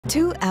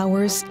2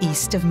 hours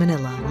east of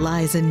Manila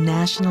lies a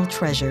national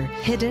treasure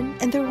hidden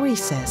in the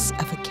recess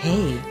of a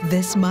cave.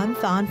 This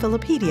month on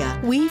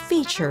Filipedia, we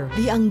feature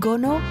the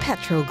Angono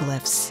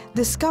Petroglyphs.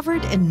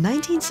 Discovered in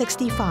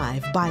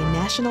 1965 by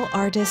national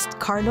artist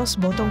Carlos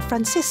Botong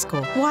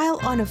Francisco while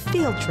on a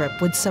field trip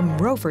with some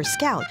rover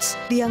scouts,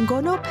 the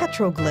Angono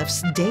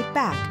Petroglyphs date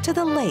back to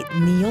the late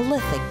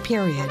Neolithic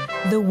period.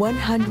 The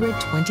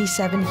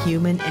 127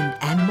 human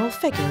and animal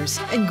figures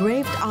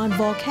engraved on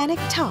volcanic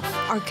tuff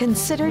are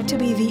considered to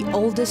be the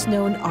oldest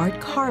known art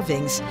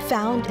carvings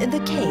found in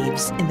the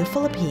caves in the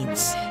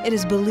Philippines. It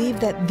is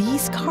believed that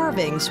these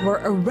carvings were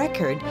a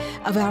record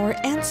of our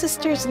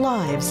ancestors'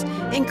 lives,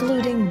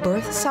 including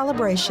birth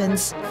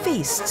celebrations,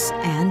 feasts,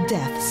 and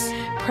deaths.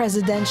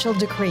 Presidential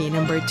Decree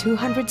number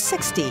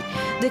 260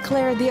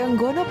 declared the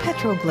Angono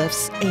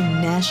Petroglyphs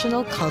a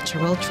national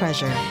cultural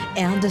treasure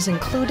and is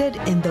included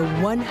in the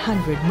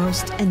 100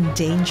 most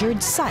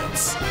endangered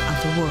sites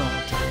of the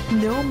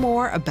world. Know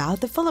more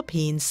about the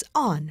Philippines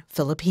on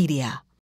Filipedia.